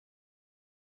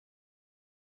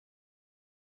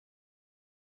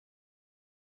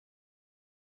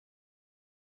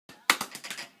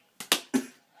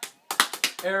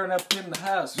Aaron up in the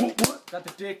house. What? Got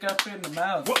the dick up in the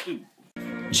mouth. What?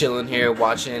 Chilling here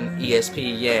watching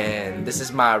ESPN. This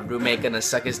is my roommate gonna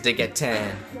suck his dick at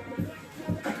 10.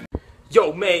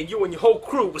 Yo man, you and your whole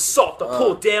crew was soft to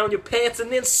pull down your pants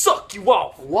and then suck you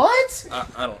off. What?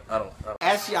 I don't.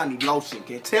 Actually, I need lotion.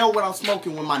 Can't tell what I'm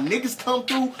smoking. When my niggas come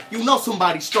through, you know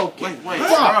somebody's stroking. Wait.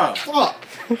 Fuck.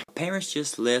 Parents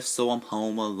just left, so I'm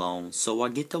home alone. So I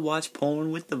get to watch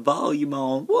porn with the volume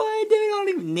on. What? They don't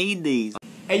even need these.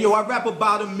 Hey yo, I rap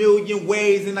about 1,000,000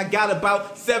 ways and I got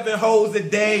about 7 hoes a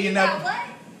day and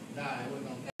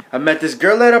I met this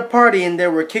girl at a party and they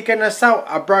were kicking us out.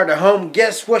 I brought her home.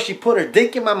 Guess what? She put her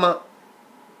dick in my mouth.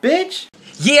 Bitch.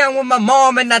 Yeah, I'm with my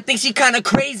mom and I think she kinda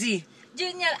crazy.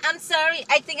 Junior, I'm sorry.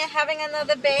 I think I'm having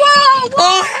another baby.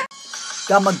 Oh.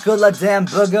 Got my girl a damn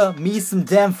burger, me some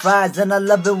damn fries, and I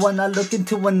love it when I look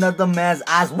into another man's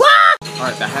eyes. What?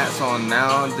 Alright, the hat's on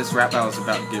now. This rap battle's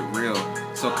about to get real.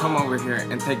 So come over here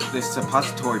and take this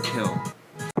suppository pill.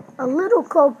 A little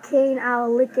cocaine, I'll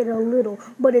lick it a little,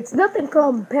 but it's nothing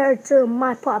compared to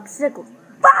my popsicle.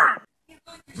 Fuck!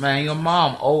 Man, your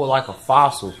mom old like a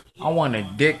fossil. I want a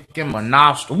dick in my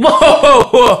nostril.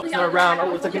 Whoa! Turn around, I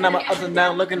was looking at my up and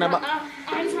down, looking at my...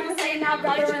 I'm trying to say now,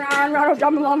 brother, I'm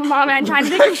jumping on my mom and trying to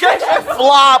get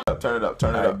flop! Turn it up.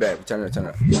 I bet. Turn it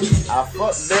up. I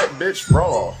fucked that bitch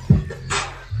raw.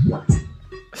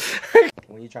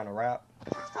 When you trying to rap?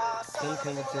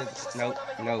 Nope.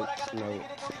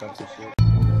 Don't do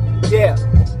shit. Yeah,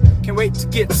 can't wait to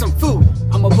get some food.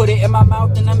 I'ma put it in my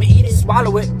mouth and I'ma eat it,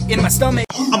 swallow it in my stomach.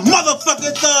 a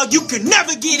motherfucking thug. You can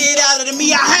never get it out of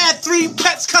me. I had 3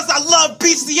 pets cause I love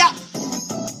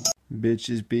BCI.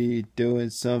 Bitches be doing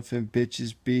something,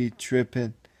 bitches be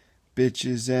tripping.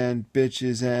 Bitches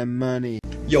and money.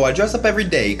 Yo, I dress up every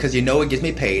day cause you know it gets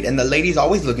me paid, and the ladies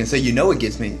always looking so you know it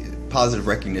gets me positive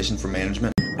recognition from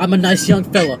management. I'm a nice young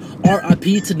fella,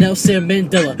 R.I.P. to Nelson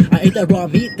Mandela. I ate that raw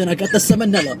meat, then I got the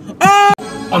salmonella. Oh!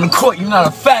 On the court, you're not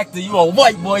a factor. You a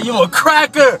white boy. You a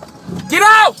cracker. Get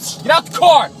out! Get out the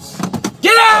court!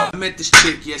 Get out! I met this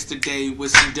chick yesterday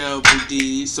with some double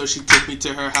D's, so she took me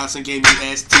to her house and gave me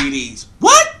STDs.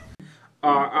 What?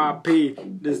 R.I.P.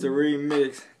 This the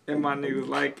remix. And my niggas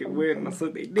like it weird and I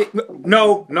suck they dick.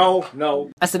 No.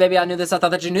 I said, baby, I knew this. I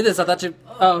thought that you knew this. I thought you...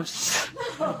 Oh,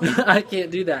 I can't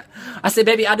do that. I said,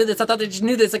 baby, I knew this. I thought that you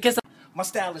knew this. I guess My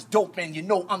style is dope and you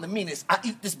know I'm the meanest. I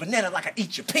eat this banana like I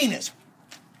eat your penis.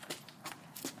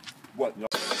 What?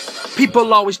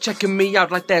 People always checking me out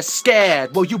like they're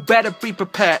scared. Well, you better be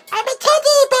prepared. I'm a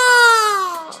teddy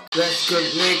bear! Let's get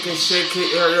naked, shake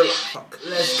it, fuck.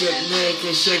 Let's get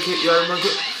naked, shake it,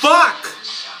 fuck!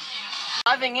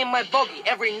 Driving in my buggy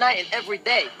every night and every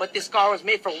day, but this car was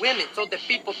made for women, so that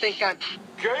people think I'm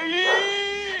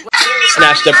gay.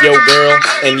 Snatched up your girl,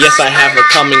 and yes, I have her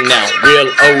coming now. Real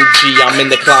OG, I'm in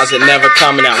the closet, never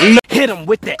coming out. Hit him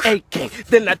with the AK,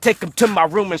 then I take him to my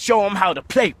room and show him how to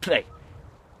play.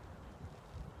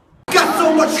 Got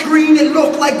so much green it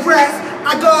look like grass.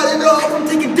 I got it all from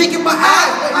taking dick in my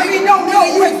ass. I mean, no,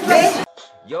 you ain't gay.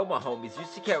 Yo, my homies,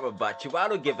 used to care about you. I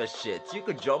don't give a shit. You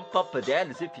could jump up and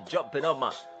down as if you're jumping on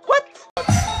my... What?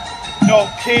 No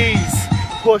keys.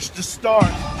 Push to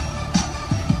start.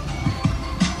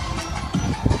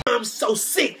 I'm so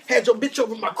sick. Had your bitch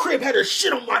over my crib, had her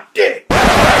shit on my dick.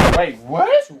 Wait,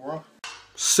 what?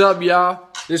 Sup, y'all?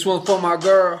 This one's for my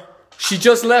girl. She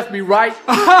just left me, right?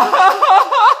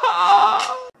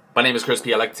 My name is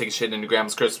Crispy. I like to take a shit in the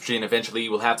grandma's Christmas tree, and eventually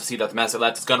you will have to see that the master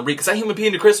left is gonna read, because that human pee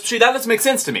in the Christmas tree, that doesn't make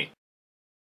sense to me.